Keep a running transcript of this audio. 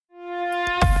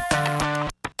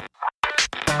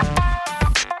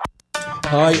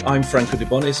Hi, I'm Franco De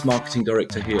Marketing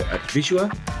Director here at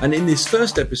VISUA, and in this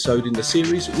first episode in the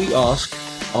series, we ask,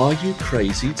 are you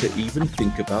crazy to even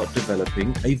think about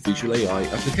developing a visual AI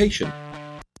application?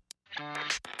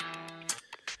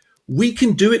 We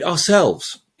can do it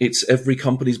ourselves. It's every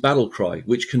company's battle cry,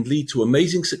 which can lead to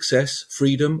amazing success,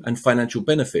 freedom, and financial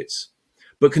benefits,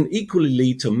 but can equally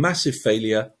lead to massive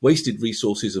failure, wasted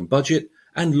resources and budget,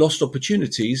 and lost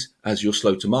opportunities as you're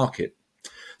slow to market.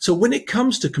 So when it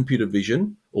comes to computer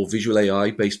vision or visual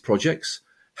AI based projects,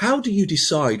 how do you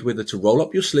decide whether to roll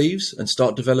up your sleeves and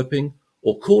start developing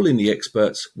or call in the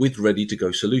experts with ready to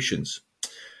go solutions?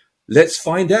 Let's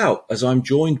find out as I'm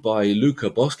joined by Luca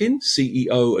Boschin,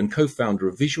 CEO and co-founder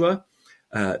of VISUA,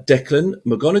 Declan,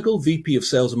 McGonigle, VP of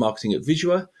Sales and Marketing at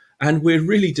VISUA, and we're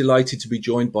really delighted to be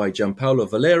joined by Gianpaolo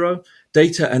Valero,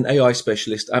 Data and AI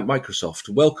Specialist at Microsoft.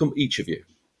 Welcome each of you.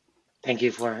 Thank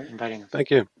you for inviting us.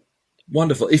 Thank you.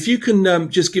 Wonderful. If you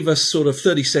can just give us sort of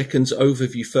 30 seconds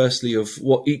overview, firstly, of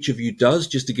what each of you does,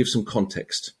 just to give some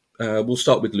context. We'll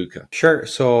start with Luca. Sure.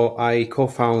 So I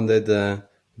co-founded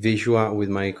VISUA with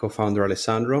my co-founder,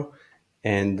 Alessandro.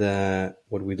 And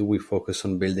what we do, we focus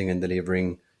on building and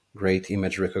delivering great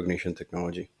image recognition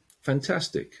technology.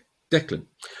 Fantastic. Declan.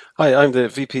 Hi, I'm the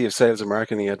VP of Sales and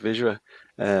Marketing at VISUA.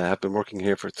 I've been working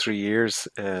here for 3 years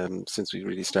since we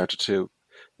really started to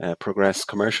progress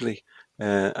commercially.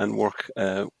 And work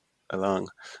along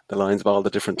the lines of all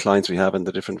the different clients we have in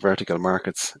the different vertical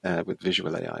markets with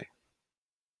visual AI.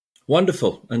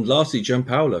 Wonderful. And lastly,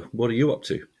 Gianpaolo, what are you up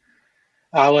to?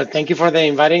 Well, thank you for the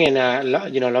inviting, and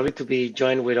lovely to be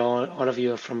joined with all of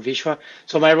you from VISUA.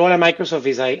 So my role at Microsoft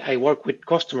is I work with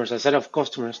customers, a set of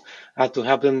customers, to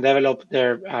help them develop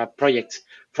their projects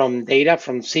from data,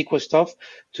 from SQL stuff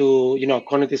to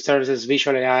cognitive services,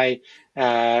 visual AI,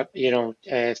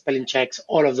 spelling checks,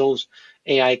 all of those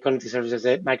AI cognitive services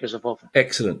that Microsoft offers.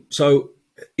 Excellent. So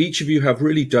each of you have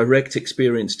really direct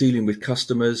experience dealing with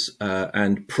customers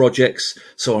and projects.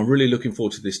 So I'm really looking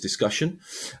forward to this discussion.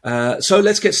 So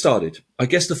let's get started. I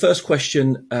guess the first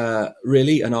question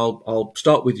really, and I'll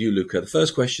start with you, Luca. The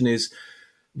first question is,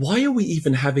 why are we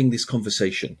even having this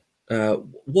conversation?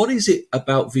 What is it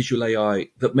about visual AI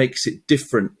that makes it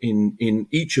different in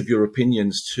each of your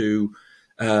opinions to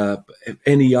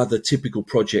any other typical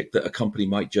project that a company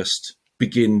might just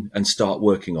begin and start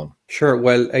working on? Sure.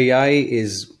 Well, AI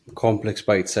is complex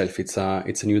by itself. It's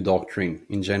a new doctrine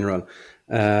in general,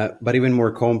 but even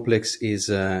more complex is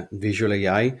visual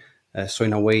AI. So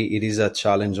in a way, it is a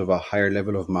challenge of a higher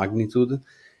level of magnitude.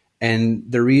 And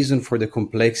the reason for the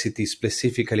complexity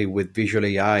specifically with visual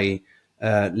AI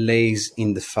lays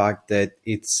in the fact that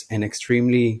it's an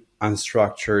extremely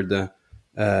unstructured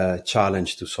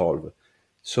challenge to solve.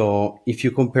 So if you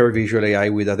compare visual AI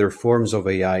with other forms of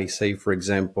AI, say, for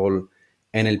example,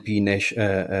 NLP,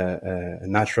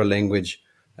 natural language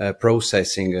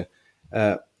processing,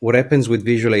 what happens with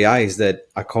visual AI is that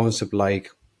a concept like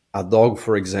a dog,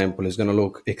 for example, is going to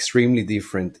look extremely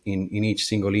different in each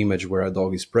single image where a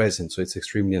dog is present. So it's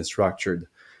extremely unstructured.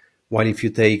 While if you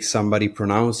take somebody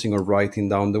pronouncing or writing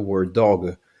down the word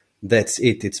dog, that's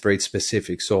it. It's very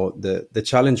specific. So the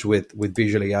challenge with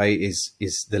visual AI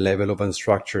is the level of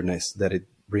unstructuredness that it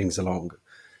brings along.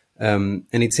 And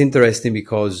it's interesting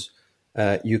because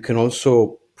you can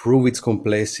also prove its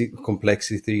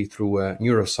complexity through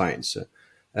neuroscience.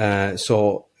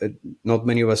 So not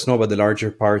many of us know, but the larger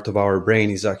part of our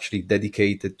brain is actually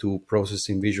dedicated to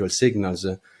processing visual signals.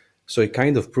 So it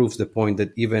kind of proves the point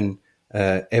that even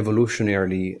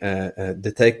evolutionarily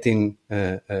detecting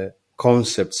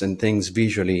concepts and things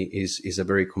visually is a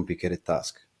very complicated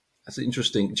task. That's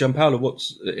interesting. Gianpaolo,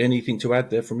 what's anything to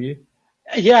add there from you?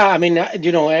 Yeah, I mean,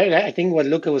 I think what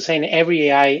Luca was saying, every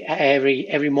AI,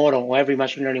 every model or every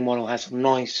machine learning model has some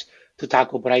noise to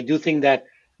tackle. But I do think that,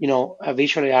 a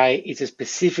visual AI is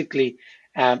specifically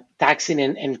taxing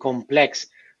and complex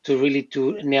to really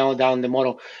to nail down the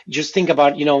model. Just think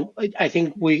about, I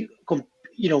think we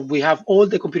have all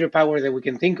the computer power that we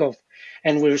can think of,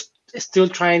 and we're still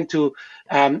trying to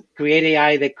create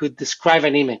AI that could describe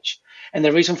an image. And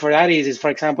the reason for that is, for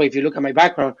example, if you look at my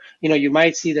background, you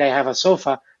might see that I have a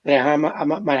sofa, that I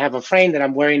might have a frame, that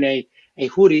I'm wearing a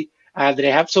hoodie, that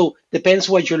I have. So depends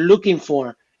what you're looking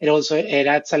for. It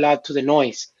adds a lot to the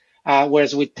noise.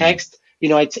 Whereas with text,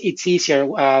 it's easier.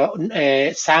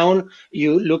 Sound,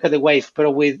 you look at the wave,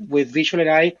 but with visual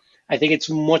AI, I think it's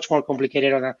much more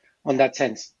complicated on that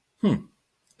sense.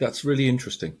 That's really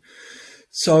interesting.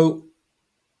 So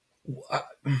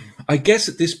I guess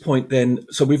at this point then,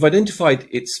 so we've identified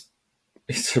it's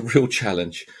a real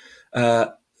challenge.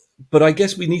 But I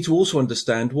guess we need to also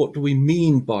understand, what do we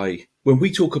mean by when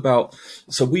we talk about,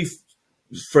 so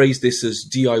phrased this as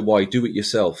DIY, do it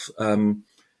yourself.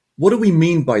 What do we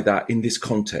mean by that in this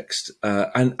context?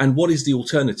 And what is the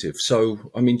alternative?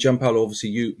 So, I mean, Gianpaolo, obviously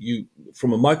you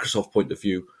from a Microsoft point of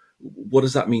view, what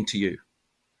does that mean to you?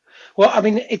 Well, I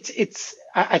mean,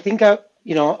 I think,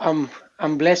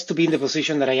 I'm blessed to be in the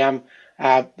position that I am,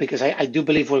 because I do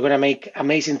believe we're going to make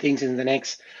amazing things in the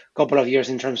next couple of years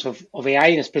in terms of AI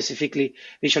and specifically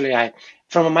visual AI.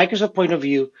 From a Microsoft point of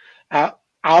view,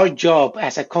 our job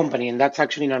as a company, and that's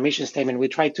actually in our mission statement, we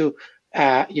try to,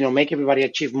 make everybody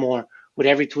achieve more with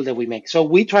every tool that we make. So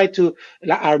we try to,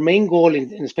 our main goal,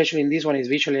 and especially in this one is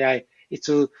visual AI, is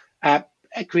to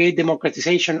create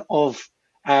democratization of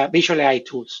visual AI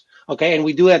tools. Okay, and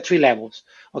we do it at 3 levels.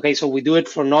 Okay, so we do it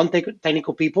for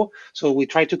non-technical people. So we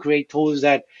try to create tools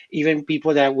that even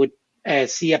people that would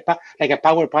see like a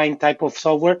PowerPoint type of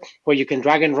software where you can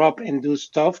drag and drop and do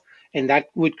stuff, and that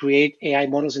would create AI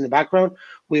models in the background.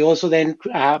 We also then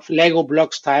have Lego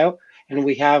block style, and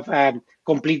we have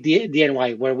complete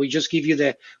DIY, where we just give you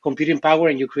the computing power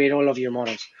and you create all of your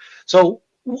models. So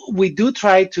we do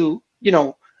try to, we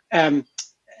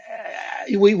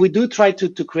do try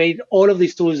to create all of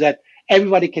these tools that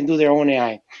everybody can do their own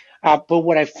AI. But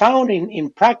what I found in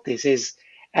practice is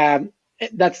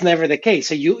that's never the case.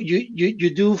 So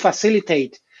you do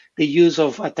facilitate the use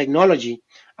of technology,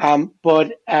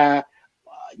 but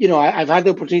I've had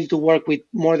the opportunity to work with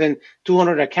more than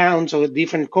 200 accounts or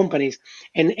different companies,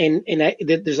 and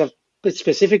there's a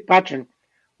specific pattern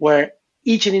where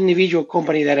each and individual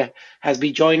company that has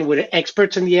been joined with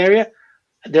experts in the area,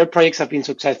 their projects have been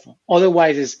successful.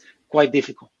 Otherwise, it's quite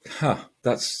difficult.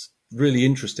 That's really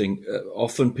interesting.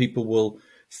 Often people will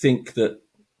think that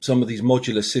some of these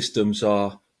modular systems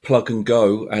are plug and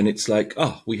go, and it's like,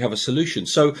 we have a solution.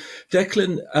 So,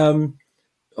 Declan,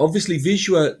 obviously,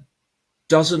 VISUA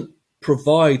doesn't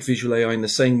provide visual AI in the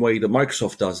same way that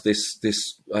Microsoft does.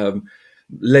 This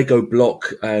Lego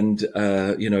block and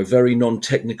very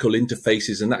non-technical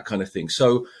interfaces and that kind of thing.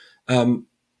 So,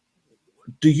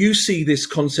 do you see this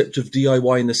concept of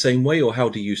DIY in the same way, or how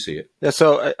do you see it? Yeah,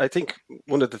 so I think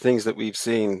one of the things that we've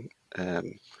seen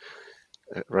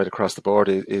right across the board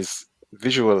is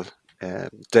visual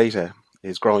data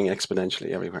is growing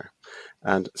exponentially everywhere.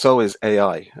 And so is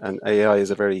AI. And AI is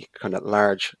a very kind of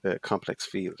large, complex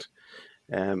field.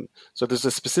 So there's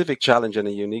a specific challenge and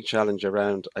a unique challenge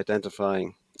around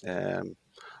identifying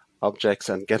objects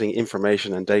and getting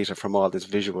information and data from all this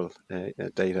visual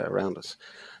data around us.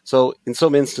 So in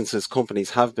some instances, companies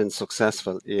have been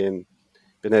successful in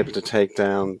being able to take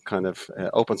down kind of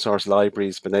open source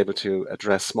libraries, been able to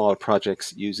address small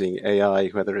projects using AI,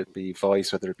 whether it be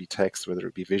voice, whether it be text, whether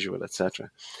it be visual,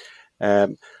 etc.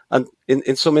 And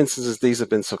in some instances, these have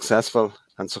been successful,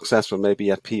 and successful maybe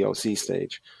at POC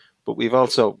stage. But we've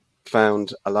also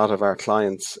found a lot of our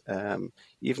clients,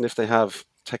 even if they have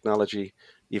technology,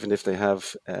 even if they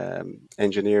have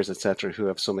engineers, etc., who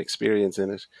have some experience in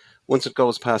it, once it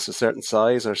goes past a certain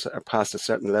size or past a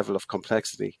certain level of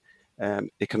complexity,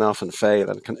 it can often fail,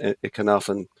 and it can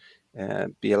often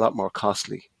be a lot more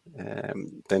costly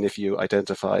than if you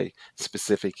identify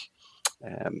specific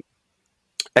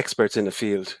experts in the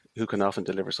field who can often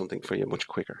deliver something for you much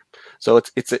quicker. So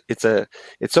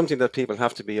it's something that people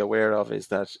have to be aware of, is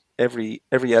that every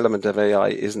element of AI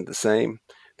isn't the same.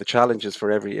 The challenges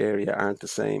for every area aren't the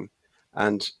same,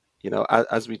 and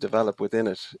as we develop within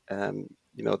it,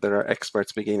 there are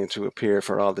experts beginning to appear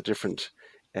for all the different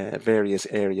various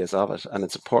areas of it, and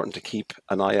it's important to keep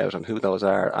an eye out on who those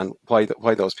are and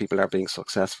why those people are being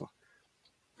successful.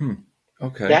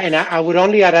 Okay. Yeah, and I would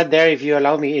only add that there, if you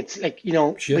allow me. It's like,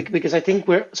 Sure. because I think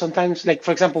we're sometimes, like,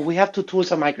 for example, we have 2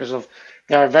 tools at Microsoft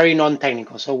that are very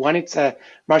non-technical. So one, it's a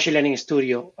machine learning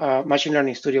studio,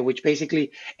 which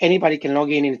basically anybody can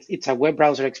log in, and it's a web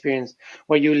browser experience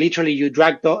where you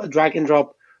drag and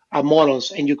drop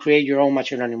models, and you create your own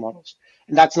machine learning models.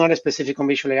 And that's not a specific on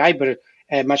visual AI, but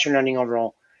machine learning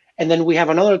overall. And then we have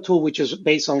another tool which is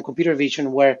based on computer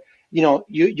vision, where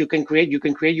you can create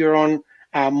your own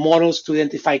models to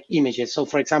identify images. So,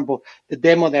 for example, the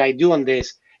demo that I do on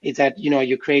this is that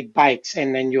you create bikes,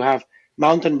 and then you have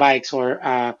mountain bikes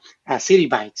or city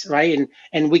bikes, right?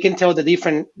 And we can tell the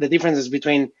differences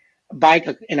between a bike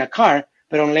and a car,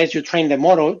 but unless you train the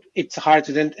model, it's hard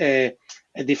to then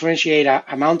differentiate a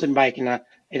mountain bike and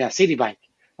a city bike,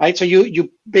 right? So you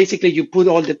basically put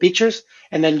all the pictures,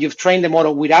 and then you've trained the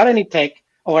model without any tech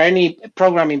or any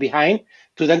programming behind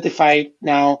to identify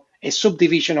now a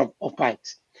subdivision of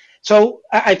bikes. So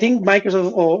I think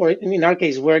Microsoft, or in our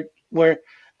case, we're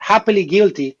happily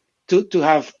guilty to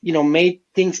have made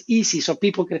things easy, so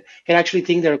people can actually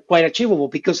think they're quite achievable,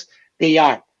 because they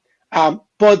are.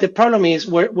 But the problem is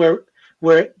we're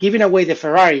we're giving away the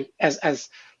Ferrari as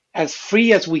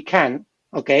free as we can,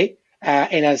 okay,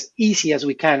 and as easy as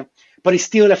we can, but it's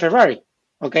still a Ferrari,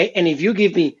 okay. And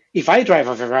if I drive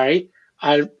a Ferrari,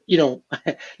 I'll,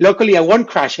 luckily I won't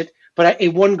crash it, but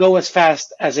it won't go as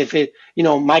fast as if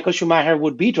Michael Schumacher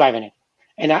would be driving it.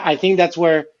 And I think that's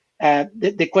where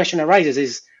the question arises: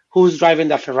 is who's driving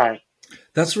the Ferrari?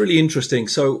 That's really interesting.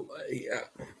 So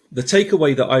the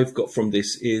takeaway that I've got from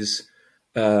this is,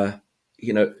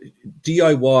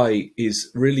 DIY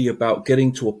is really about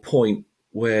getting to a point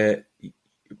where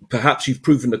perhaps you've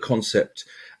proven the concept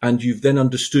and you've then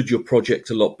understood your project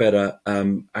a lot better.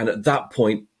 And at that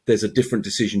point, there's a different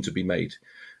decision to be made.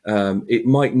 It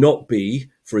might not be,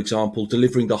 for example,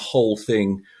 delivering the whole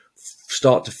thing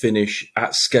start to finish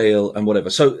at scale and whatever.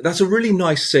 So that's a really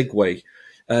nice segue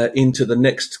into the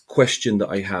next question that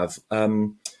I have.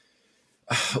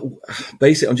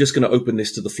 Basically, I'm just going to open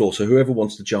this to the floor, so whoever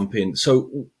wants to jump in.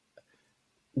 So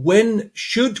when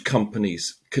should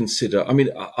companies consider, I mean,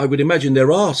 I would imagine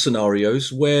there are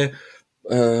scenarios where,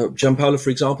 Gianpaolo, for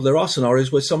example, there are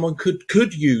scenarios where someone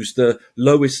could use the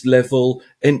lowest level,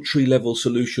 entry level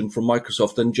solution from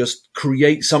Microsoft and just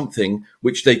create something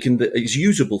which is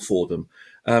usable for them.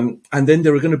 And then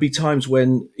there are going to be times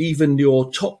when even your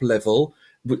top level,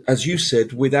 as you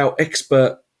said, without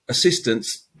expert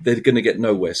assistance, they're going to get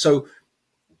nowhere. So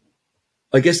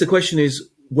I guess the question is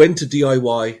when to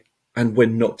DIY and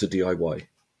when not to DIY.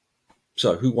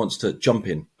 So who wants to jump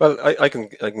in? Well, I can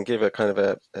give a kind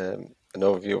of an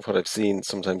overview of what I've seen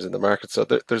sometimes in the market. So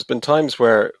there's been times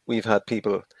where we've had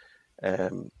people,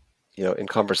 in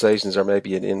conversations or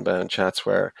maybe in inbound chats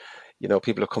where,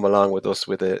 people have come along with us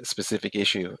with a specific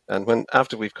issue. And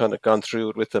after we've kind of gone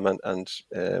through it with them and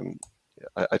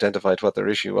identified what their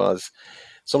issue was,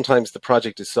 sometimes the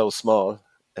project is so small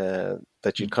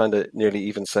that you'd kind of nearly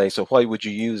even say, so why would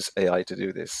you use AI to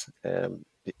do this?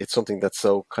 It's something that's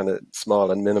so kind of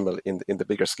small and minimal in the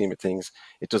bigger scheme of things.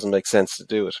 It doesn't make sense to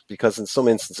do it, because in some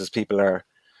instances people are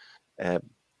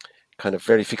kind of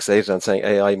very fixated on saying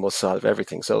AI must solve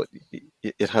everything. So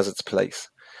it has its place.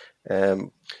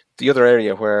 The other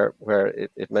area where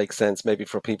it makes sense maybe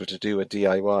for people to do a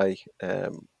DIY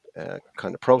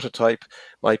kind of prototype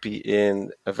might be in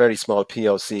a very small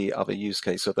POC of a use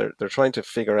case. So they're trying to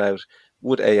figure out,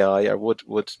 would AI or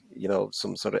would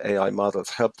some sort of AI models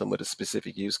help them with a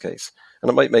specific use case? And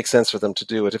it might make sense for them to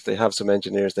do it if they have some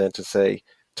engineers then to say,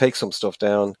 take some stuff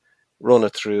down, run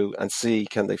it through and see,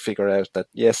 can they figure out that,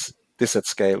 yes, this at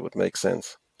scale would make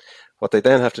sense. What they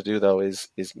then have to do though is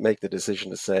make the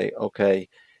decision to say, okay,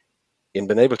 in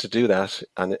being able to do that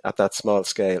and at that small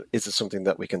scale, is it something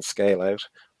that we can scale out?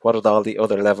 What are all the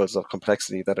other levels of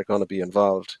complexity that are going to be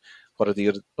involved? What are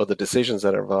the other decisions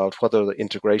that are involved? What other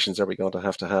integrations are we going to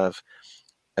have?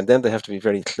 And then they have to be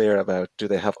very clear about, do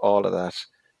they have all of that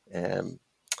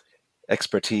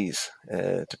expertise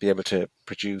to be able to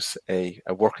produce a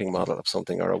working model of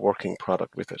something or a working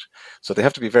product with it? So they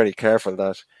have to be very careful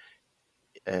that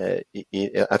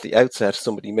at the outset,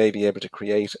 somebody may be able to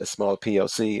create a small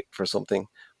POC for something,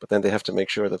 but then they have to make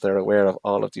sure that they're aware of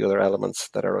all of the other elements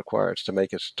that are required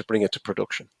to bring it to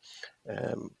production.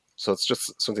 So it's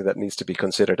just something that needs to be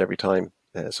considered every time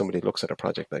somebody looks at a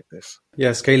project like this.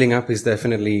 Yeah, scaling up is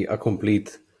definitely a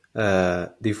complete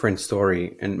different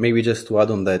story. And maybe just to add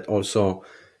on that also,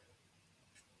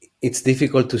 it's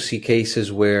difficult to see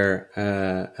cases where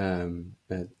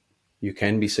you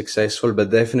can be successful, but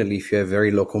definitely if you have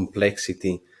very low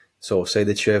complexity, so say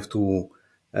that you have to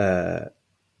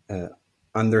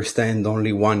understand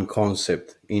only one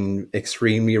concept in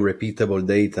extremely repeatable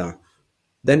data,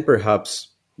 then perhaps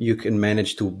you can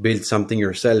manage to build something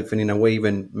yourself and in a way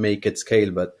even make it scale.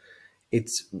 But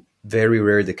it's very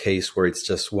rare the case where it's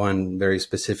just one very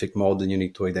specific model you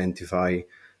need to identify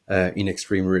in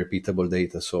extremely repeatable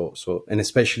data. So and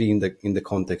especially in the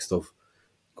context of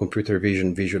computer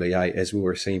vision, visual AI, as we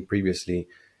were saying previously,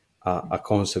 a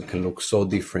concept can look so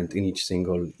different in each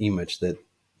single image that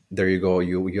there you go,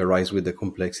 you arise with the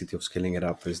complexity of scaling it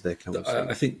up, as Declan was saying.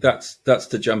 I think that's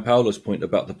to Gianpaolo's point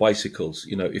about the bicycles.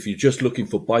 If you're just looking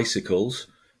for bicycles,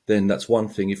 then that's one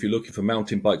thing. If you're looking for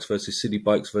mountain bikes versus city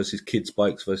bikes versus kids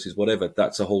bikes versus whatever,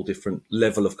 that's a whole different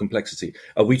level of complexity.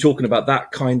 Are we talking about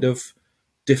that kind of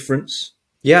difference?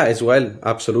 Yeah, as well,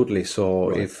 absolutely.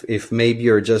 So Right. if maybe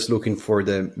you're just looking for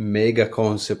the mega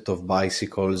concept of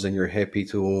bicycles and you're happy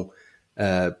to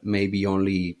maybe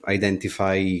only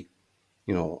identify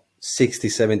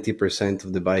 60-70%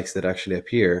 of the bikes that actually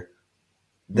appear,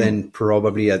 then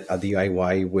probably a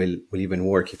DIY will even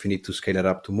work. If you need to scale it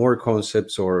up to more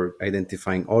concepts or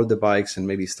identifying all the bikes and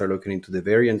maybe start looking into the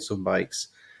variants of bikes,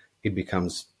 it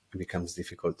becomes becomes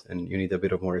difficult, and you need a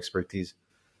bit of more expertise.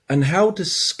 And how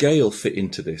does scale fit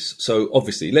into this? So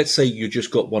obviously, let's say you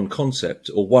just got one concept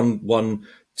or one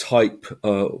type,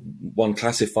 one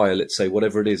classifier, let's say,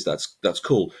 whatever it is, that's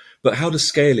cool. But how does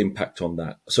scale impact on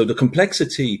that? So the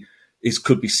complexity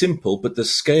could be simple, but the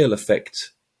scale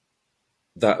affect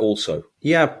that also?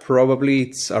 Yeah, probably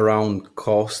it's around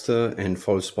cost and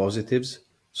false positives.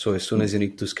 So as soon as you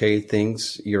need to scale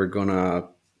things, you're gonna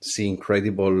see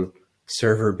incredible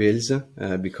server bills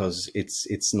because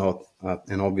it's not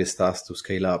an obvious task to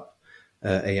scale up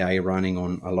AI running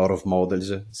on a lot of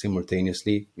models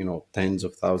simultaneously, tens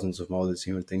of thousands of models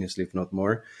simultaneously, if not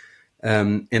more.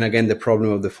 And again, the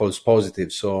problem of the false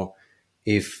positive. So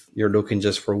if you're looking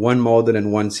just for one model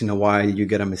and once in a while you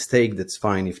get a mistake, that's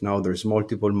fine. If now there's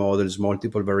multiple models,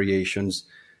 multiple variations,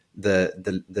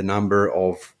 the number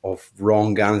of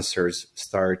wrong answers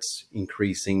starts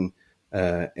increasing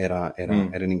at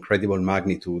an incredible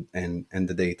magnitude, and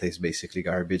the data is basically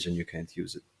garbage and you can't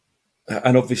use it.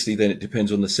 And obviously then it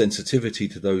depends on the sensitivity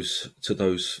to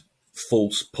those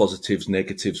false positives,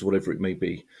 negatives, whatever it may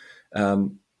be.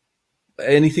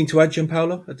 Anything to add,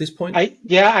 Gianpaolo, at this point?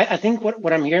 I think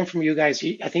what I'm hearing from you guys,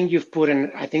 I think you've put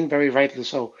in, I think very rightly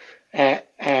so,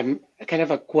 kind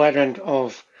of a quadrant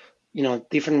of,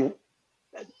 different,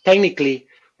 technically,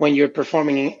 when you're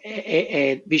performing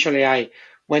a visual AI,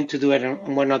 when to do it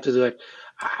and when not to do it.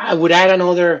 I would add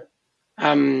another,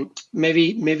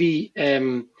 maybe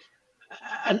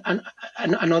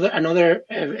another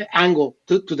angle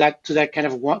to that kind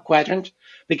of quadrant,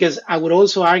 because I would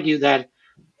also argue that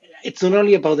it's not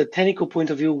only about the technical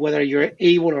point of view, whether you're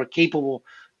able or capable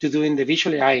to doing the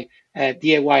visual AI,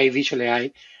 DIY visual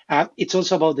AI. It's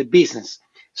also about the business.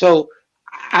 So,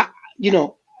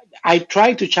 I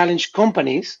try to challenge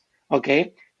companies,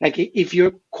 okay? Like if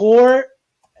your core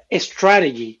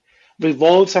strategy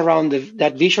revolves around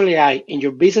that visual AI and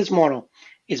your business model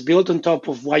is built on top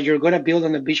of what you're going to build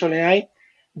on the visual AI,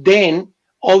 then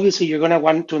obviously you're going to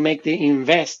want to make the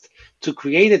invest to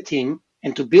create a team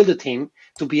and to build a team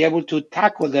to be able to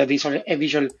tackle the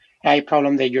visual AI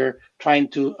problem that you're trying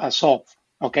to solve.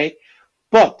 Okay,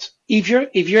 but if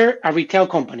you're a retail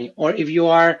company, or if you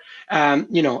are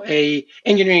a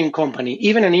engineering company,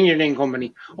 even an engineering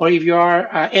company, or if you are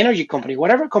an energy company,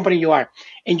 whatever company you are,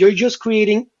 and you're just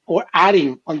creating or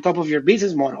adding on top of your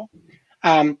business model,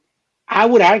 I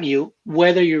would argue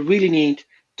whether you really need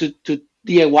to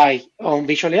DIY on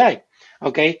visual AI.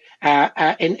 Okay,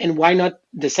 and why not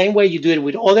the same way you do it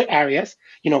with other areas,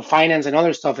 finance and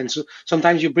other stuff. And so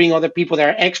sometimes you bring other people that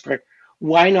are expert.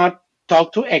 Why not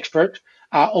talk to expert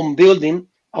on building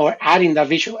or adding that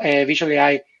visual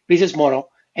AI business model,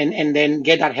 and then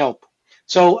get that help.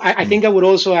 So I think I would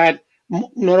also add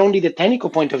not only the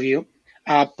technical point of view,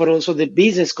 but also the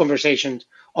business conversations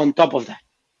on top of that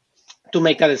to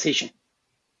make that decision.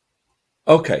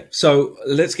 Okay, so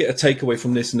let's get a takeaway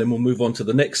from this, and then we'll move on to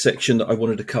the next section that I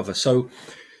wanted to cover. So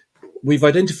we've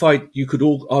identified, you could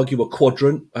all argue, a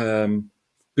quadrant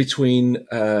between,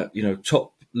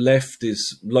 top left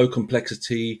is low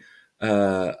complexity,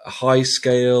 high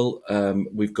scale.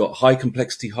 We've got high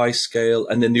complexity, high scale,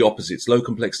 and then the opposites: low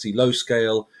complexity, low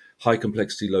scale, high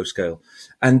complexity, low scale.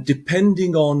 And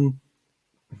depending on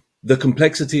the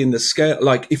complexity and the scale,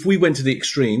 like if we went to the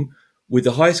extreme, with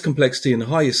the highest complexity and the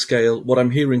highest scale, what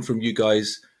I'm hearing from you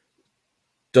guys,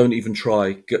 don't even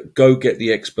try. Go get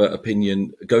the expert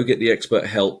opinion. Go get the expert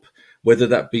help, whether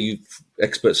that be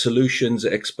expert solutions,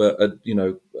 expert,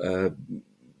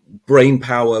 brain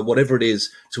power, whatever it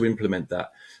is to implement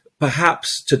that.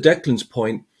 Perhaps to Declan's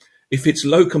point, if it's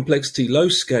low complexity, low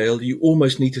scale, you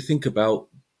almost need to think about,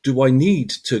 do I need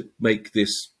to make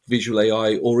this visual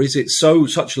AI, or is it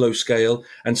such low scale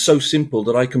and so simple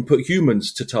that I can put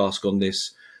humans to task on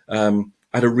this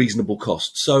at a reasonable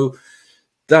cost? So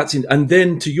that's in. And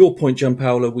then to your point,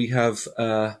 Gianpaolo, we have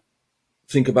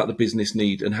think about the business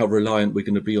need and how reliant we're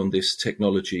going to be on this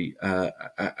technology.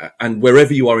 And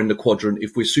wherever you are in the quadrant,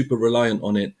 if we're super reliant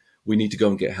on it, we need to go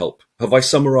and get help. Have I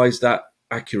summarized that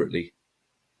accurately?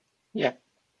 Yeah,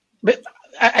 but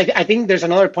I think there's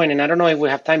another point, and I don't know if we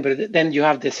have time, but then you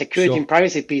have the security and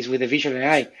privacy piece with the visual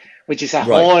AI, which is a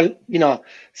whole,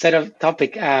 set of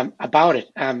topic about it.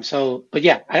 But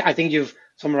yeah, I think you've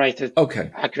summarized it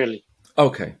accurately.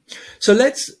 Okay, so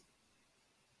let's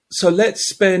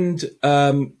spend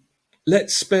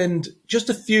just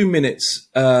a few minutes,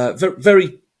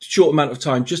 very short amount of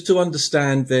time, just to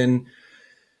understand. Then,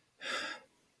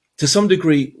 to some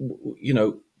degree,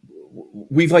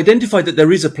 we've identified that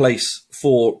there is a place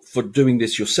for doing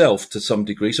this yourself to some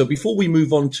degree. So before we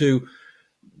move on to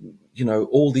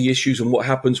all the issues and what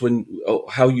happens when, or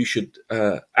how you should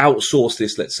outsource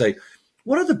this, let's say,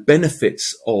 what are the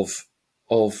benefits of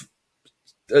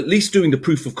at least doing the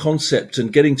proof of concept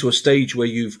and getting to a stage where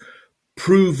you've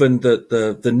proven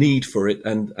the need for it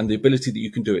and the ability that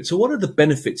you can do it? So what are the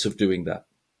benefits of doing that?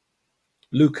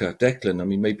 Luca, Declan, I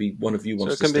mean, maybe one of you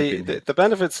wants to step in here. The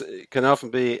benefits can often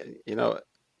be,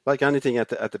 like anything at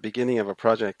the beginning of a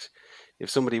project. If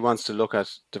somebody wants to look at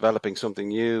developing something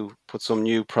new, put some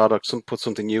new product, put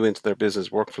something new into their business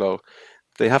workflow,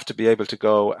 they have to be able to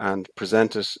go and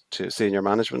present it to senior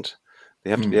management. They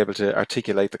have to be able to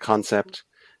articulate the concept.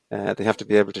 They have to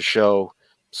be able to show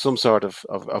some sort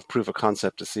of proof of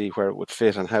concept to see where it would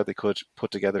fit and how they could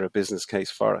put together a business case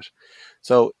for it.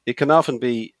 So it can often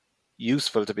be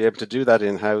useful to be able to do that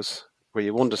in-house, where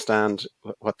you understand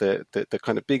what the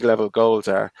kind of big level goals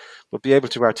are, but be able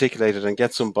to articulate it and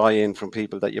get some buy-in from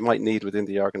people that you might need within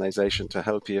the organization to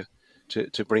help you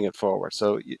to bring it forward.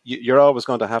 So you're always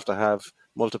going to have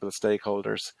multiple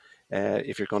stakeholders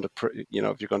if you're going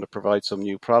to provide some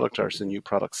new product or some new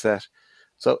product set.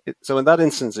 So in that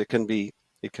instance, it can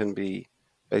be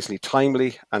basically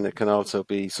timely, and it can also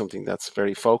be something that's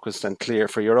very focused and clear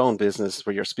for your own business,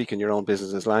 where you're speaking your own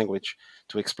business's language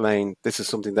to explain this is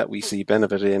something that we see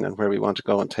benefit in and where we want to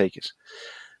go and take it.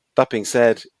 That being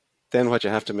said, then what you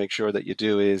have to make sure that you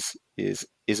do is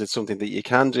it something that you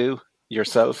can do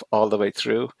yourself all the way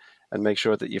through, and make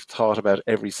sure that you've thought about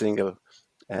every single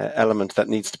element that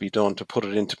needs to be done to put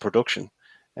it into production.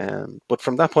 But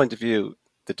from that point of view,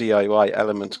 the DIY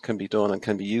element can be done and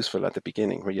can be useful at the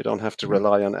beginning, where you don't have to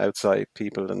rely on outside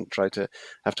people and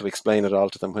have to explain it all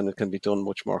to them, when it can be done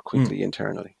much more quickly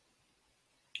internally.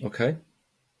 Okay.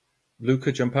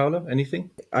 Luca, Gianpaolo, anything?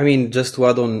 I mean, just to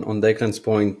add on Declan's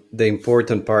point, the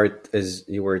important part, as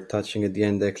you were touching at the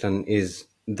end, Declan, is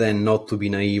then not to be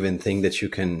naive and think that you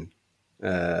can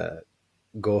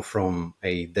go from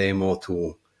a demo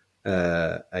to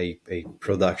a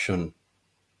production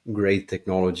great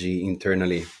technology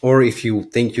internally. Or if you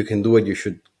think you can do it, you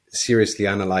should seriously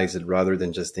analyze it rather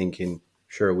than just thinking,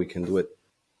 sure, we can do it.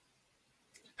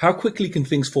 How quickly can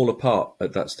things fall apart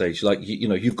at that stage? Like,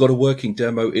 you've got a working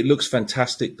demo, it looks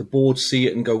fantastic, the boards see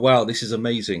it and go, wow, this is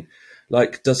amazing.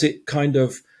 Like, does it kind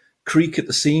of creak at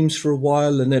the seams for a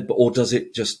while, or does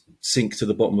it just sink to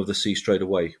the bottom of the sea straight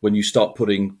away when you start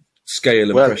putting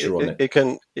scale and pressure on it? It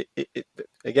can,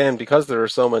 again, because there are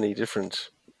so many different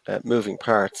moving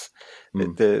parts,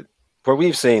 where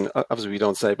we've seen, obviously we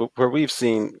don't say, but where we've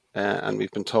seen and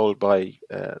we've been told by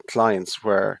clients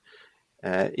where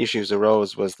issues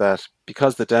arose was that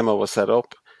because the demo was set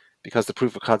up, because the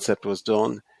proof of concept was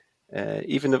done,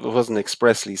 even if it wasn't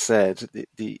expressly said,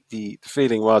 the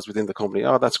feeling was within the company,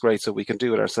 oh, that's great, so we can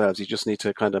do it ourselves. You just need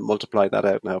to kind of multiply that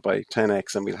out now by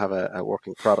 10x and we'll have a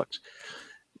working product.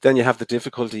 Then you have the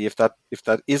difficulty if that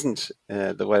isn't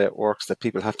the way it works, that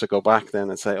people have to go back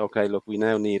then and say, okay, look, we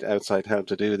now need outside help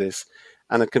to do this.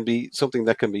 And it can be something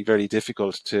that can be very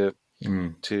difficult to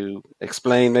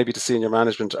explain, maybe to senior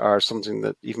management, or something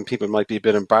that even people might be a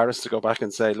bit embarrassed to go back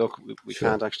and say, look, we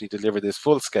can't actually deliver this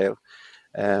full scale.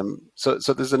 So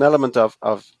there's an element of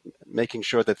making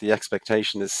sure that the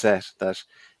expectation is set, that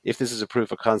if this is a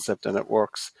proof of concept and it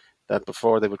works, that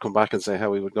before they would come back and say how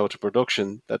we would go to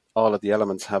production, that all of the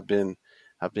elements have been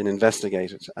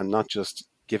investigated, and not just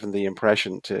given the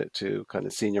impression to kind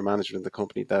of senior management of the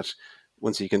company that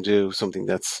once you can do something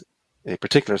that's a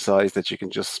particular size, that you can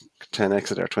just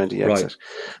 10x it or 20x Right. it.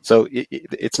 So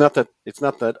it's not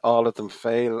that all of them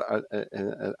fail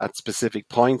at specific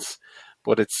points,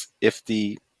 but it's if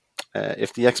the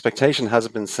expectation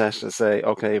hasn't been set to say,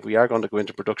 okay, if we are going to go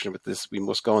into production with this, we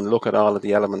must go and look at all of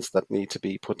the elements that need to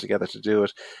be put together to do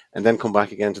it, and then come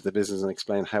back again to the business and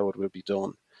explain how it will be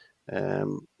done,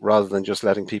 rather than just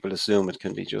letting people assume it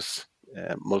can be just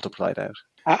multiplied out.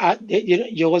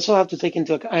 You also have to take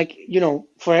into account,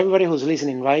 for everybody who's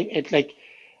listening, right? It's like,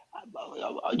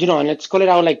 and let's call it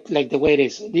out like the way it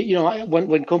is.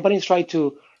 When companies try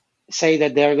to say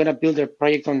that they're going to build their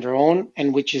project on their own,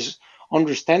 and which is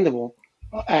understandable,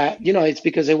 it's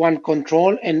because they want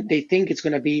control and they think it's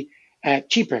going to be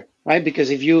cheaper, right? Because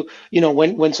if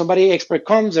when somebody expert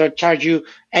comes, they'll charge you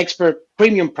expert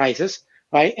premium prices,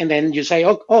 right? And then you say,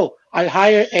 oh, I'll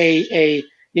hire a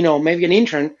maybe an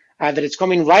intern that is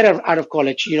coming right out of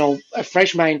college, a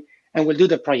fresh mind, and will do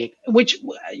the project, which,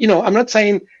 I'm not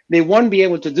saying they won't be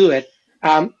able to do it.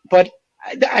 But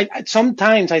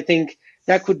sometimes I think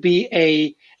that could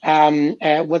be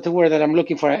what's the word that I'm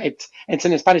looking for? It's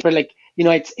in Spanish, but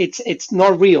it's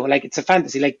not real. Like, it's a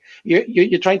fantasy. Like,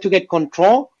 you're trying to get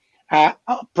control,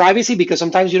 privacy, because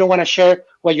sometimes you don't want to share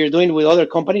what you're doing with other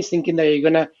companies, thinking that you're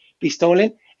going to be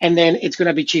stolen. and then it's going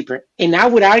to be cheaper. And I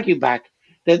would argue back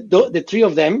that the three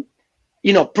of them,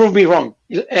 prove me wrong.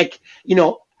 Like,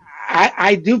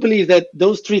 I do believe that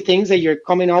those three things that you're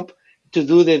coming up to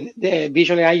do the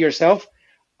visual AI yourself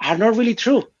are not really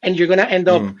true. And you're going to end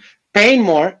up paying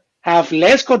more, have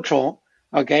less control,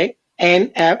 okay,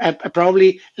 and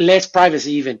probably less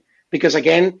privacy even. Because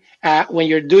again, when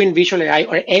you're doing visual AI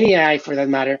or any AI for that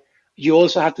matter, you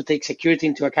also have to take security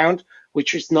into account,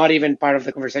 which is not even part of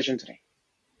the conversation today.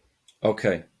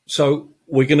 Okay, so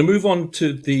we're going to move on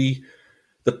to the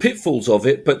pitfalls of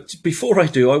it, but before I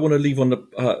do, I want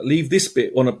to leave this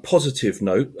bit on a positive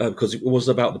note because it was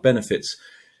about the benefits.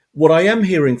 What I am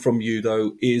hearing from you,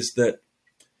 though, is that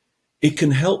it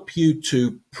can help you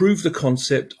to prove the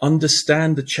concept,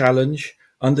 understand the challenge,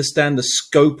 understand the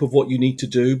scope of what you need to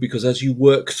do, because as you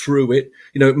work through it,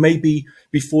 it may be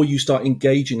before you start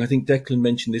engaging, I think Declan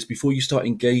mentioned this, before you start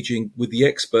engaging with the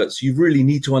experts, you really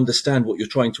need to understand what you're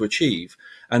trying to achieve.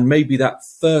 And maybe that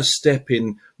first step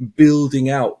in building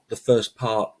out the first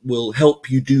part will help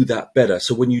you do that better.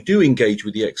 So when you do engage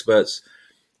with the experts,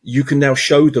 you can now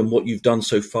show them what you've done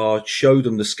so far, show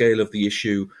them the scale of the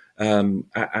issue,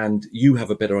 and you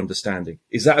have a better understanding.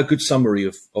 Is that a good summary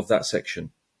of that section?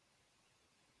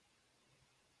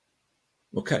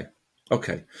 Okay.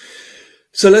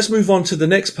 So let's move on to the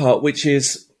next part, which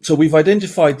is, so we've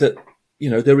identified that,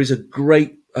 there is a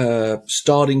great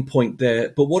starting point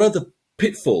there, but what are the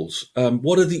pitfalls?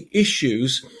 What are the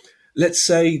issues? Let's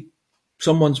say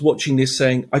someone's watching this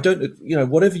saying, I don't,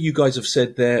 whatever you guys have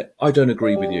said there, I don't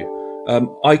agree with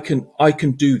you. I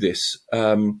can do this.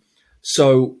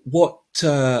 So what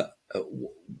do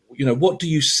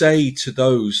you say to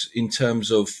those in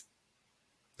terms of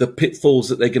the pitfalls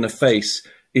that they're going to face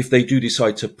if they do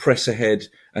decide to press ahead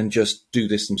and just do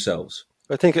this themselves?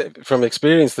 I think from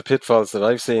experience, the pitfalls that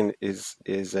I've seen is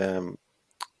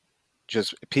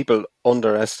just people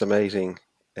underestimating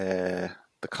the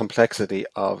complexity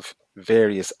of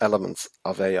various elements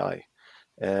of AI.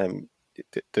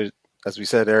 As we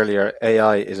said earlier,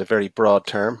 AI is a very broad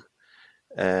term,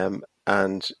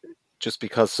 and just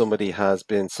because somebody has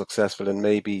been successful in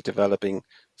maybe developing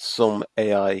some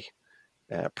AI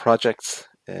projects,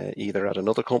 either at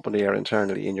another company or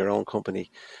internally in your own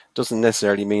company, doesn't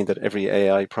necessarily mean that every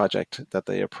AI project that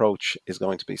they approach is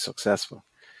going to be successful.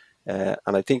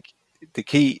 And I think the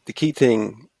key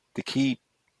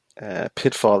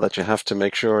pitfall that you have to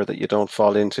make sure that you don't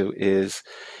fall into is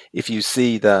if you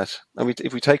see that, and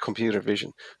if we take computer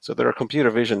vision, so there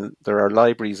are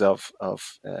libraries of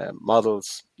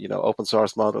models, open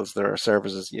source models, there are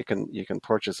services you can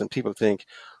purchase, and people think,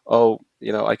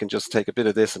 I can just take a bit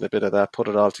of this and a bit of that, put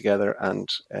it all together, and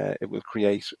it will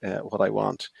create what I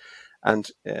want. And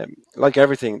like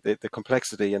everything, the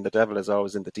complexity and the devil is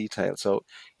always in the detail. So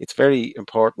it's very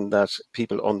important that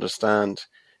people understand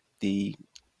the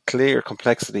clear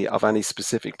complexity of any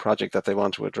specific project that they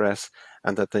want to address,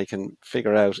 and that they can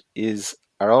figure out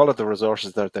are all of the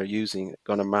resources that they're using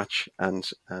going to match and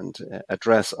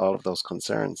address all of those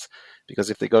concerns. Because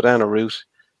if they go down a route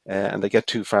and they get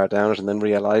too far down it and then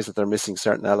realize that they're missing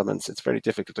certain elements, it's very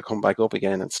difficult to come back up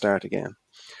again and start again.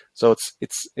 So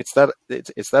it's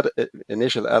that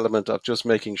initial element of just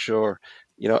making sure,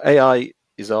 AI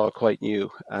is all quite new,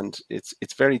 and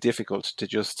it's very difficult to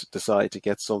just decide to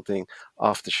get something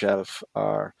off the shelf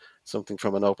or something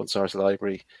from an open source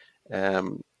library,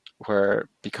 where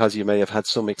because you may have had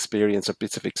some experience or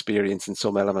bits of experience in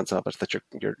some elements of it, that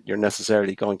you're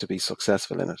necessarily going to be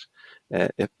successful in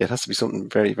it. It has to be something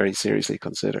very, very seriously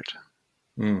considered.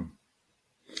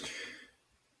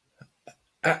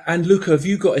 And Luca, have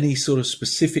you got any sort of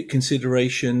specific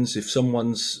considerations if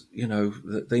someone's,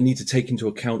 that they need to take into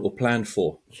account or plan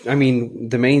for? I mean,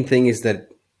 the main thing is that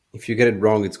if you get it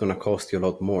wrong, it's going to cost you a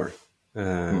lot more,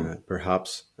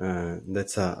 perhaps.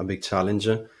 That's a big challenge.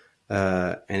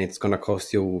 And it's going to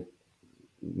cost you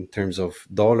in terms of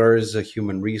dollars,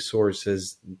 human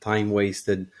resources, time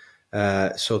wasted.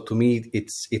 So to me,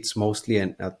 it's mostly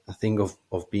a thing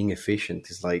of being efficient.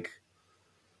 It's like,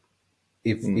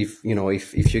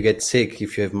 if you get sick,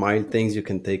 if you have mild things, you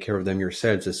can take care of them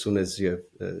yourselves. As soon as you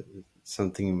have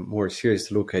something more serious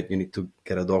to look at, you need to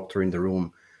get a doctor in the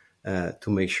room to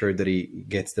make sure that he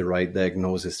gets the right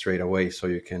diagnosis straight away, so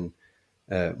you can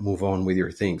move on with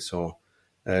your thing. So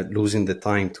losing the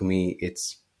time, to me,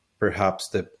 it's perhaps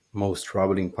the most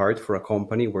troubling part for a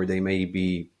company, where they may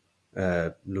be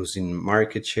losing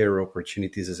market share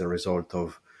opportunities as a result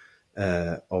of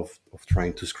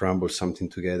trying to scramble something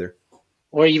together.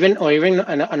 Or even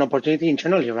an opportunity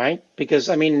internally, right? Because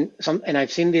and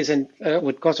I've seen this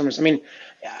with customers.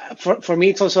 For me,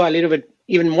 it's also a little bit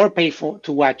even more painful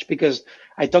to watch, because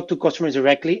I talk to customers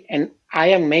directly, and I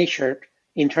am measured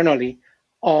internally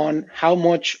on how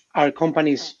much our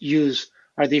companies use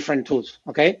our different tools.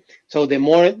 Okay, so the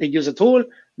more they use a tool,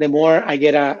 the more I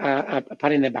get a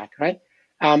pat in the back, right?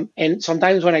 And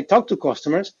sometimes when I talk to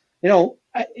customers,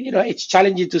 it's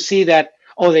challenging to see that,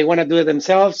 oh, they want to do it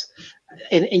themselves,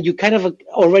 and you kind of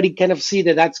already kind of see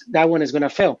that one is going to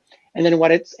fail. And then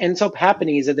what it ends up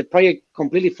happening is that the project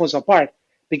completely falls apart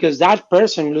because that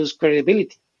person loses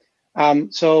credibility.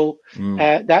 That's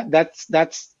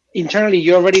internally,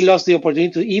 you already lost the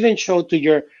opportunity to even show to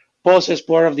your bosses,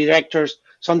 board of directors,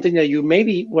 something that you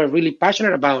maybe were really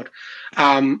passionate about,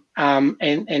 and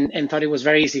thought it was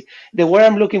very easy. The word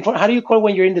I'm looking for, how do you call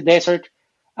when you're in the desert,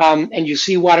 and you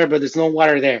see water, but there's no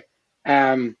water there?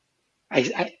 A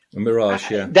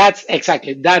mirage, yeah. That's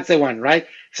the one, right?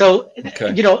 So,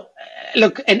 okay.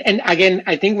 Look, and again,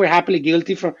 I think we're happily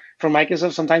guilty from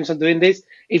Microsoft sometimes of doing this.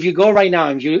 If you go right now,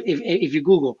 if you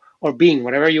Google or Bing,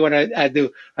 whatever you want to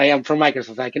do, I am from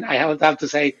Microsoft. I have to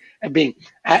say Bing,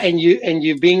 and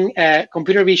you Bing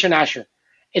computer vision Azure,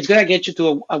 it's gonna get you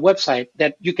to a website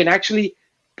that you can actually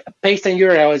paste an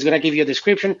URL. It's gonna give you a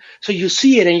description, so you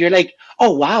see it and you're like,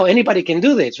 oh wow, anybody can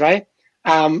do this, right?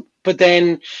 But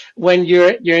then when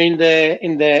you're in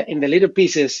the little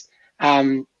pieces,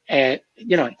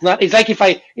 it's like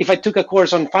if I took a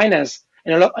course on finance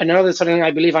and all of a sudden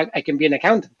I believe I can be an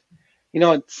accountant.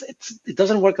 It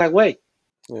doesn't work that way.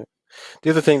 Yeah. The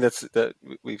other thing that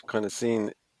we've kind of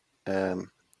seen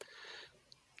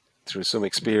through some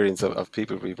experience of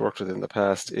people we've worked with in the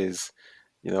past is,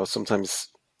 sometimes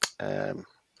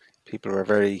people are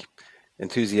very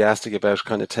enthusiastic about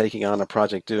kind of taking on a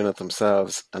project, doing it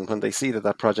themselves, and when they see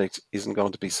that project isn't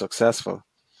going to be successful,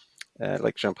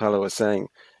 like Gianpaolo was saying,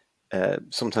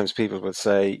 sometimes people will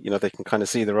say, they can kind of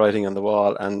see the writing on the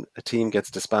wall, and a team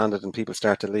gets disbanded and people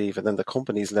start to leave, and then the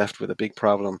company's left with a big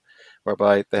problem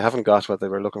whereby they haven't got what they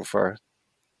were looking for.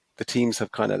 The teams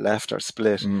have kind of left or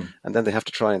split, and then they have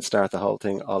to try and start the whole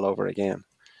thing all over again.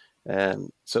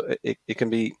 So it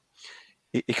can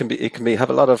have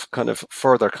a lot of kind of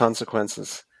further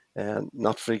consequences, and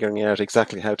not figuring out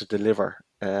exactly how to deliver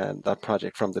that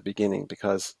project from the beginning,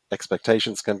 because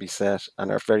expectations can be set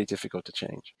and are very difficult to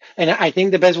change. And I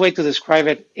think the best way to describe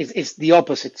it is the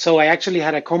opposite. So I actually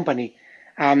had a company,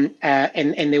 and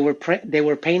they were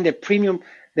paying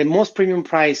the most premium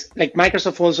price. Like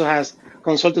Microsoft also has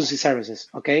consultancy services,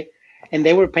 okay? And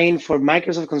they were paying for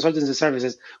Microsoft consultancy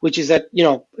services, which is that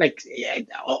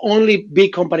only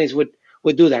big companies would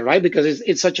do that, right? Because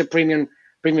it's such a premium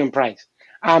price.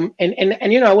 And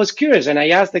I was curious, and I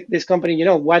asked this company,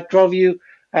 what drove you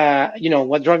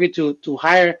to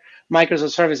hire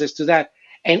Microsoft services to that?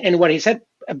 And what he said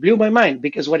blew my mind,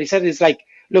 because what he said is like,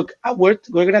 look, we're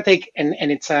gonna take, and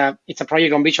it's a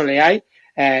project on visual AI.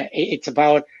 It's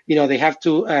about, they have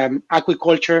to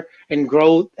aquaculture and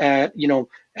grow,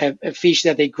 fish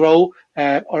that they grow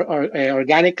or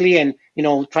organically, and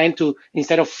trying to,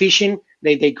 instead of fishing,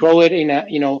 they grow it in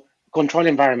a controlled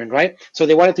environment, right? So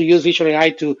they wanted to use visual AI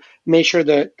to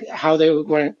measure how they were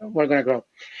going to grow.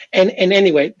 And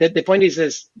anyway, the point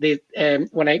is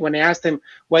when I asked them,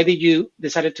 why did you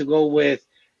decided to go with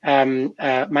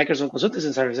Microsoft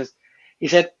consultancy services, he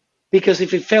said, because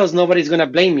if it fails, nobody's going to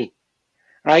blame me,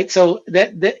 right? So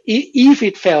if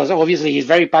it fails, obviously he's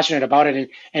very passionate about it,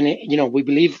 and we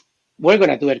believe we're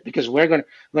going to do it because we're going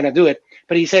to do it.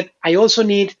 But he said, I also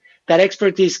need that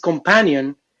expertise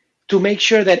companion to make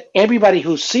sure that everybody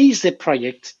who sees the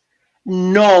project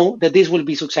know that this will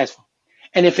be successful.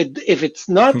 And if it's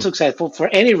not successful for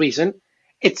any reason,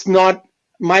 it's not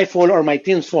my fault or my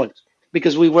team's fault,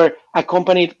 because we were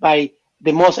accompanied by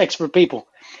the most expert people.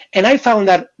 And I found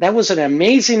that was an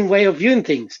amazing way of viewing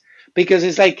things, because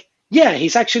it's like, yeah,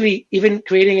 he's actually even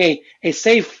creating a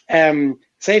safe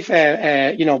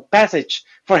passage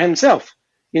for himself.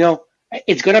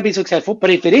 It's going to be successful, but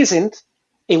if it isn't,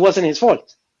 it wasn't his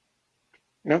fault.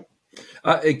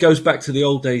 It goes back to the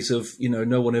old days of,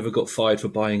 no one ever got fired for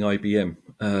buying IBM,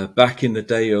 back in the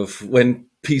day of when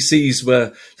PCs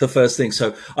were the first thing.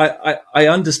 So I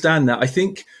understand that. I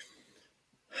think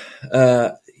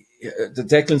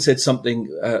Declan said something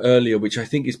earlier, which I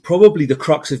think is probably the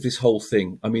crux of this whole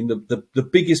thing. I mean, the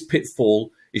biggest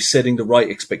pitfall is setting the right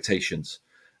expectations.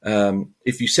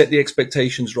 If you set the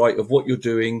expectations right of what you're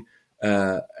doing,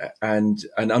 and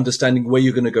understanding where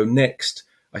you're going to go next,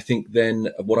 I think then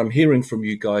what I'm hearing from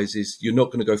you guys is you're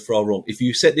not going to go far wrong. If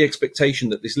you set the expectation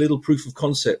that this little proof of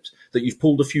concept, that you've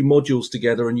pulled a few modules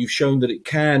together and you've shown that it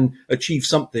can achieve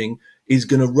something, is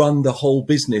going to run the whole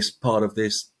business part of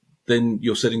this, then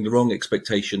you're setting the wrong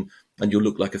expectation. and you'll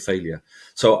look like a failure.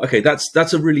 So, okay,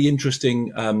 that's a really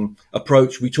interesting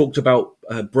approach. We talked about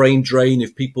brain drain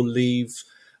if people leave.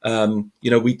 Luca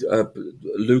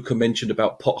mentioned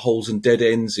about potholes and dead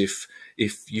ends.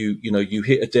 If you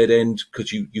hit a dead end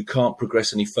because you can't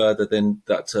progress any further, then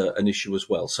that's an issue as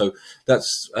well. So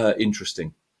that's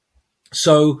interesting.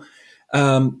 So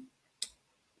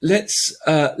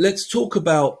let's talk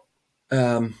about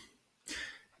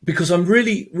because I'm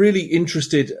really, really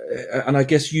interested, and I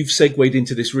guess you've segued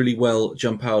into this really well,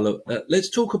 Gianpaolo. Let's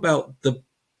talk about the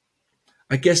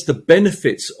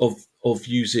benefits of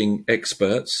using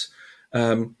experts,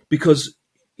 because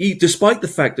despite the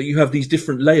fact that you have these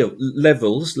different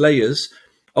layers,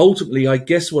 ultimately, I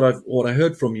guess what I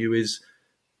heard from you is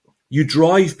you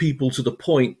drive people to the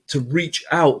point to reach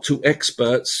out to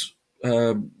experts,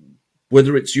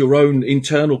 whether it's your own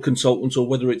internal consultants or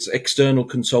whether it's external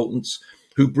consultants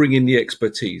who bring in the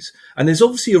expertise. And there's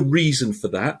obviously a reason for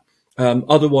that.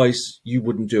 Otherwise, you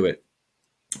wouldn't do it.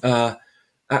 And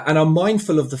I'm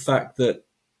mindful of the fact that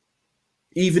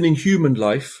even in human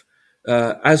life,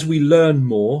 as we learn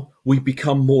more, we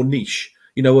become more niche.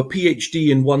 A PhD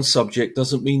in one subject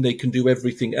doesn't mean they can do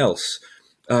everything else.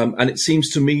 And it seems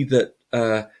to me that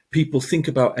people think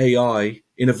about AI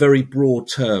in a very broad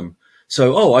term.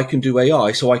 So, I can do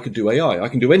AI, so I could do AI. I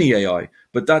can do any AI.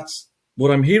 But that's what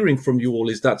I'm hearing from you all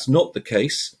is that's not the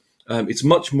case. It's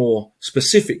much more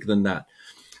specific than that.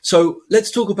 So let's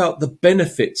talk about the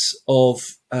benefits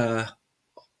of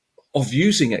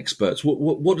using experts.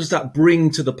 What does that bring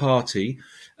to the party?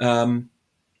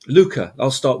 Luca,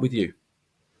 I'll start with you.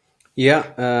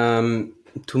 Yeah,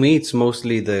 to me, it's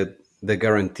mostly the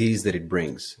guarantees that it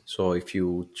brings. So if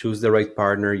you choose the right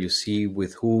partner, you see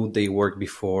with who they worked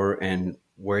before and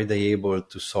were they able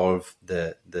to solve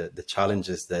the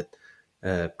challenges that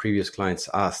previous clients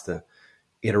asked.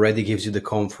 It already gives you the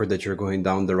comfort that you're going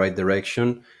down the right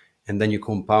direction. And then you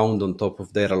compound on top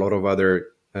of that a lot of other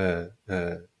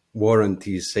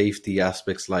warranties, safety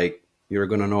aspects, like you're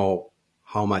going to know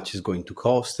how much is going to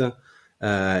cost.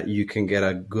 You can get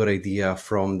a good idea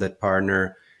from that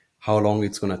partner how long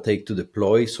it's going to take to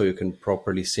deploy, so you can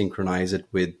properly synchronize it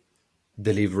with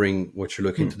delivering what you're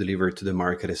looking to deliver to the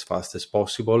market as fast as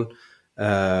possible.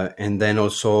 And then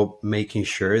also making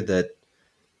sure that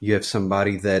you have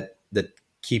somebody that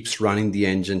keeps running the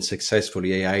engine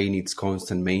successfully. AI needs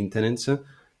constant maintenance,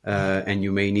 and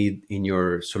you may need in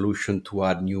your solution to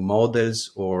add new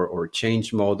models or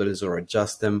change models or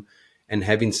adjust them. And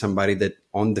having somebody that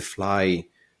on the fly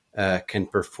can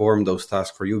perform those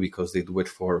tasks for you because they do it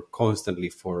constantly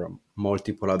for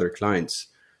multiple other clients.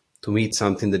 To me, it's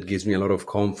something that gives me a lot of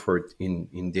comfort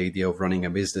in the idea of running a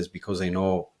business because I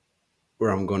know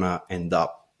where I'm going to end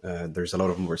up. There's a lot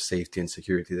of more safety and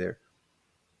security there.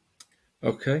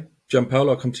 Okay. Gianpaolo,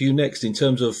 I'll come to you next in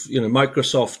terms of,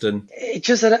 Microsoft and... It's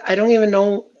just that I don't even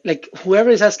know, whoever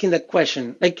is asking that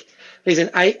question, listen,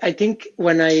 I think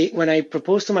when I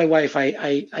proposed to my wife,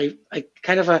 I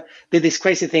kind of did this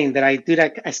crazy thing that I did a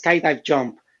skydive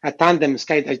jump, a tandem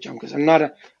skydive jump, because I'm not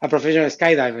a professional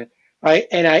skydiver, right?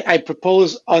 And I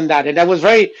proposed on that. And that was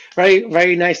very, very,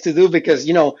 very nice to do because,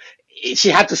 she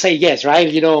had to say yes,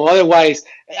 right? Otherwise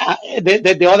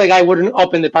the other guy wouldn't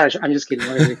open the parachute. I'm just kidding.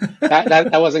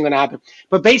 That wasn't going to happen.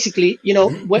 But basically,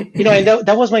 and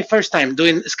that was my first time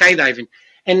doing skydiving.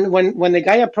 And when the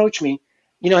guy approached me,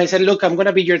 he said, look, I'm going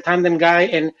to be your tandem guy.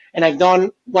 And I've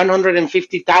done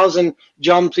 150,000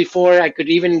 jumps before I could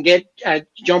even get a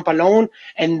jump alone.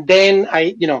 And then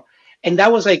and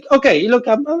that was like, okay, look,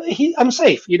 I'm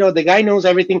safe. The guy knows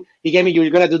everything. He gave me, you're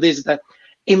going to do this, that.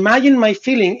 Imagine my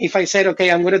feeling if I said,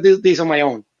 okay, I'm going to do this on my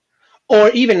own.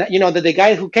 Or even, that the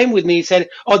guy who came with me said,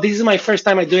 oh, this is my first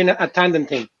time I'm doing a tandem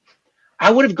thing. I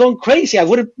would have gone crazy. I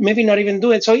would have maybe not even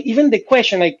do it. So even the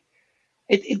question,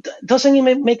 it doesn't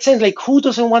even make sense. Who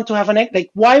doesn't want to have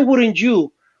why wouldn't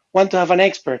you want to have an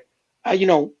expert,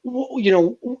 doing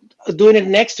it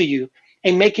next to you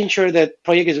and making sure that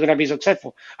project is going to be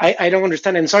successful? I don't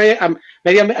understand. And sorry,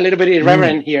 maybe I'm a little bit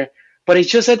irreverent here. But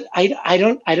it's just that I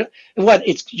don't.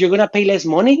 You're gonna pay less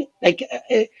money,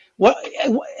 what?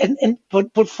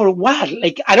 But for what?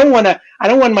 I don't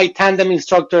want my tandem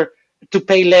instructor to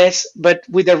pay less, but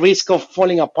with the risk of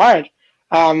falling apart.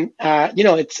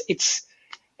 It's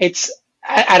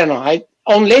I don't know.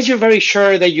 Unless you're very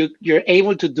sure that you're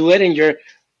able to do it and you're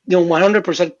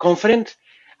 100% confident,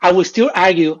 I would still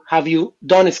argue, have you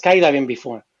done skydiving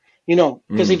before?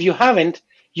 Because if you haven't,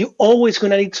 you're always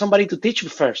gonna need somebody to teach you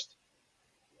first.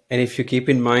 And if you keep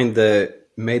in mind the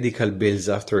medical bills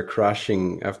after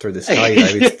crashing after the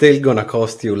skydive, it's still gonna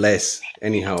cost you less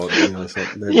anyhow. So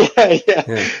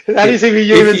that is if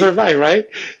you even survive, right?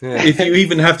 Yeah. If you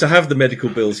even have to have the medical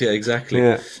bills, exactly.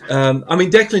 Yeah. I mean,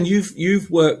 Declan,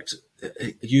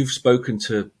 you've spoken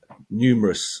to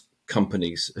numerous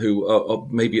companies who are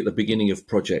maybe at the beginning of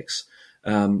projects.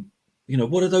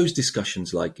 What are those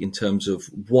discussions like in terms of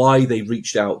why they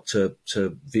reached out to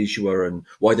VISUA and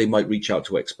why they might reach out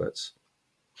to experts?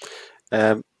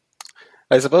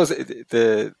 I suppose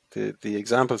the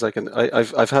examples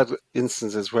I've had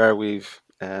instances where we've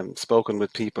spoken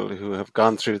with people who have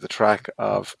gone through the track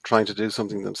of trying to do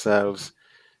something themselves,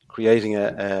 creating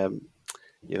a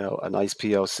nice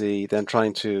POC, then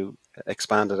trying to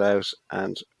expand it out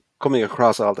and coming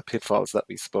across all the pitfalls that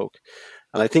we spoke.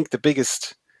 And I think the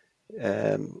biggest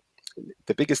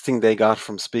thing they got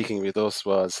from speaking with us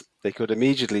was they could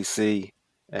immediately see,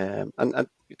 and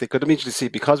they could immediately see,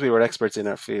 because we were experts in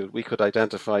our field, we could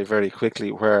identify very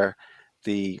quickly where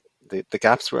the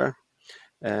gaps were.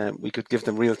 We could give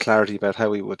them real clarity about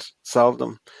how we would solve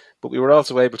them. But we were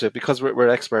also able to, because we're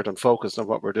expert and focused on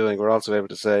what we're doing, we're also able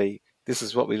to say, this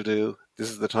is what we'll do, this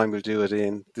is the time we'll do it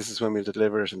in, this is when we'll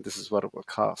deliver it, and this is what it will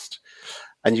cost.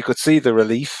 And you could see the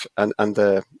relief and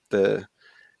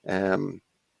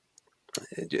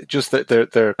just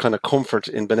their kind of comfort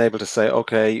in being able to say,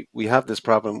 okay, we have this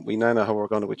problem, we now know how we're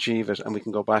going to achieve it, and we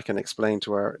can go back and explain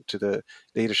to the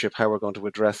leadership how we're going to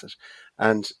address it.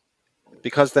 And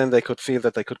because then they could feel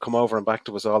that they could come over and back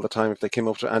to us all the time if they came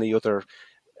up to any other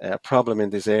problem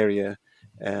in this area,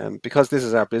 because this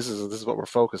is our business and this is what we're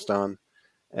focused on.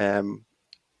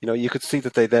 You could see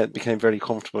that they then became very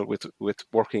comfortable with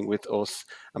working with us.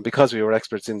 And because we were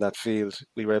experts in that field,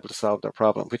 we were able to solve their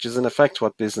problem, which is in effect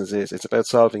what business is. It's about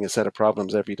solving a set of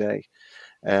problems every day.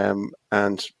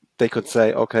 And they could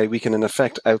say, okay, we can in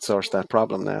effect outsource that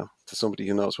problem now to somebody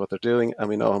who knows what they're doing, and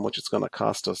we know how much it's going to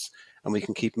cost us, and we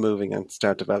can keep moving and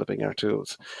start developing our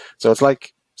tools. So it's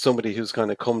like somebody who's kind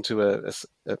of come to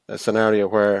a scenario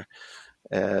where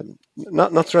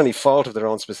not through any fault of their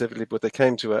own specifically, but they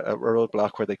came to a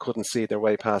roadblock where they couldn't see their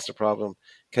way past a problem,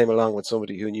 came along with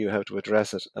somebody who knew how to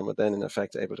address it, and were then in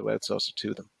effect able to outsource it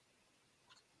to them.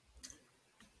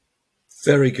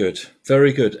 Very good.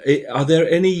 Very good. Are there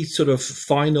any sort of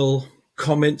final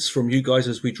comments from you guys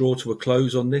as we draw to a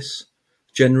close on this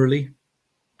generally?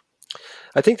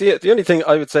 I think the only thing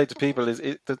I would say to people is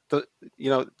that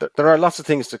there are lots of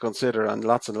things to consider and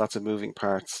lots of moving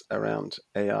parts around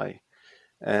AI.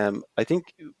 I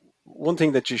think one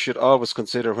thing that you should always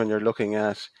consider when you're looking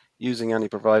at using any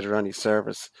provider or any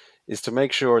service is to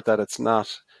make sure that it's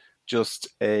not just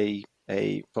a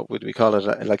what would we call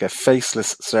it, like a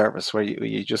faceless service where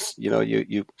you just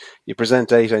you present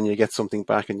data and you get something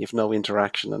back and you've no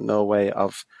interaction and no way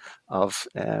of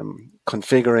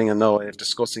configuring and no way of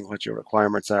discussing what your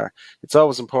requirements are. It's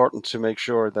always important to make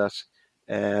sure that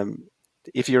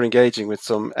if you're engaging with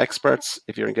some experts,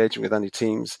 if you're engaging with any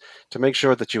teams, to make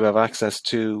sure that you have access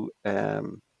to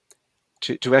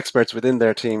experts within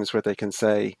their teams where they can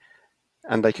say,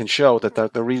 and they can show that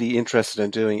they're really interested in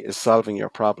doing is solving your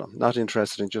problem, not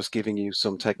interested in just giving you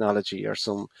some technology or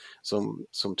some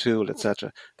tool,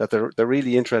 etc. That they're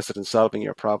really interested in solving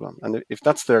your problem. And if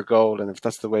that's their goal, and if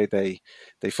that's the way they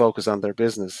focus on their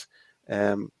business,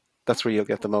 that's where you'll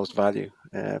get the most value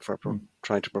for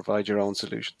trying to provide your own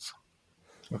solutions.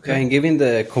 Okay. And given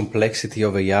the complexity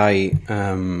of AI,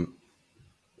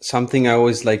 something I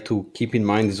always like to keep in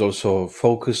mind is also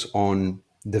focus on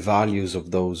the values of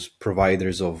those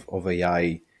providers of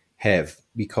AI have,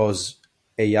 because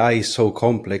AI is so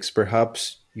complex.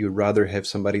 Perhaps you'd rather have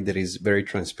somebody that is very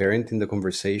transparent in the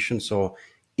conversation. So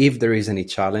if there is any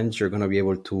challenge, you're going to be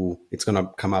able to, it's going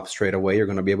to come up straight away. You're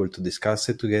going to be able to discuss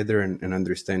it together and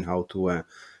understand how to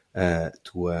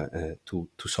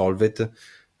solve it.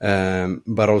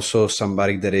 But also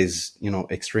somebody that is,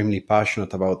 extremely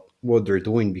passionate about what they're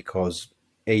doing, because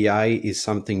AI is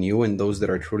something new, and those that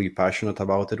are truly passionate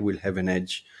about it will have an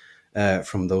edge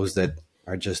from those that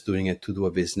are just doing it to do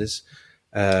a business.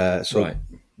 Right.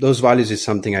 Those values is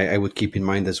something I would keep in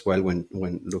mind as well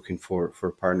when looking for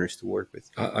partners to work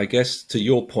with. I guess to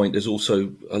your point, there's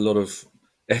also a lot of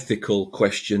ethical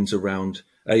questions around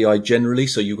AI generally.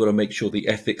 So you've got to make sure the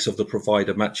ethics of the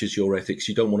provider matches your ethics.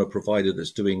 You don't want a provider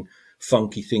that's doing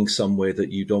funky things somewhere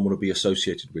that you don't want to be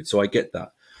associated with. So I get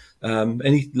that.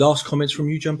 Any last comments from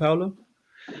you, Gianpaolo?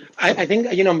 I think,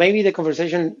 maybe the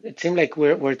conversation, it seemed like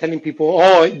we're telling people,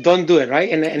 oh, don't do it,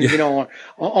 right? And yeah.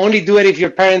 Only do it if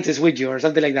your parent is with you or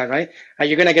something like that, right? And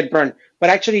you're going to get burned. But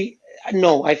actually,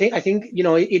 no, I think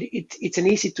it's an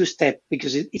easy two-step,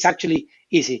 because it's actually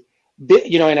easy.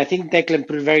 And I think Declan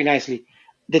put it very nicely.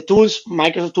 the tools,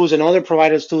 Microsoft tools and other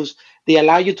providers tools, they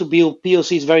allow you to build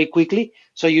POCs very quickly.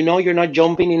 So you know you're not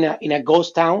jumping in a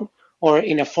ghost town or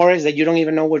in a forest that you don't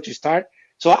even know where to start.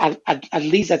 So at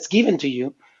least that's given to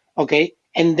you. Okay.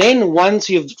 And then once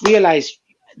you've realized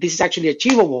this is actually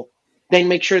achievable, then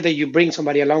make sure that you bring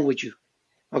somebody along with you.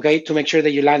 Okay. To make sure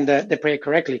that you land the project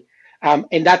correctly.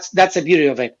 And that's the beauty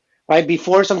of it, right?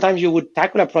 Before, sometimes you would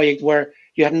tackle a project where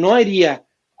you have no idea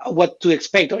what to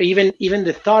expect, or even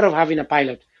the thought of having a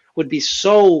pilot would be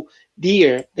so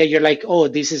dear that you're like, oh,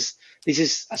 this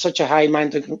is such a high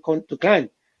mountain to climb.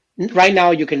 Right now,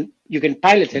 you can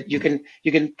pilot it, you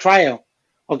can trial,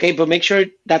 okay, but make sure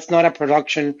that's not a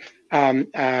production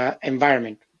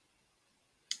environment.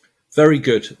 Very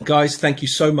good, guys. Thank you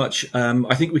so much.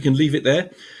 I think we can leave it there.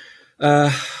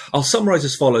 I'll summarize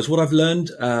as follows. What I've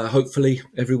learned, hopefully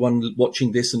everyone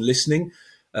watching this and listening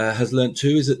has learned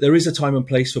too, is that there is a time and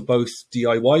place for both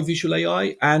DIY visual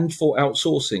AI and for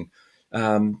outsourcing.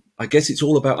 I guess it's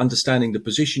all about understanding the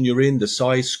position you're in, the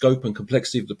size, scope, and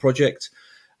complexity of the project,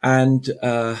 and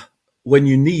when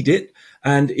you need it,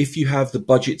 and if you have the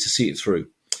budget to see it through.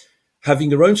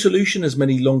 Having your own solution has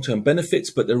many long-term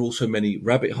benefits, but there are also many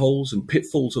rabbit holes and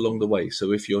pitfalls along the way.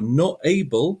 So if you're not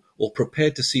able or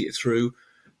prepared to see it through,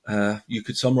 you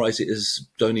could summarize it as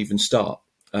don't even start.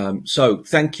 So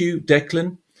thank you,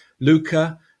 Declan,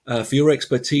 Luca, for your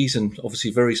expertise, and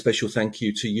obviously very special thank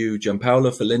you to you,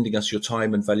 Gianpaolo, for lending us your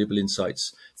time and valuable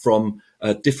insights from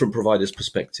a different provider's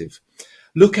perspective.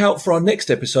 Look out for our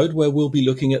next episode, where we'll be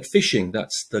looking at phishing.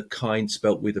 That's the kind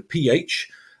spelt with a PH.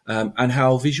 And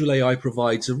how visual AI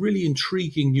provides a really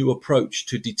intriguing new approach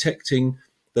to detecting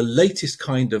the latest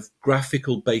kind of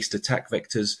graphical-based attack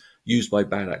vectors used by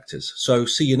bad actors. So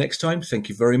see you next time. Thank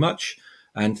you very much.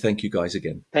 And thank you guys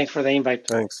again. Thanks for the invite.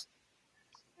 Thanks.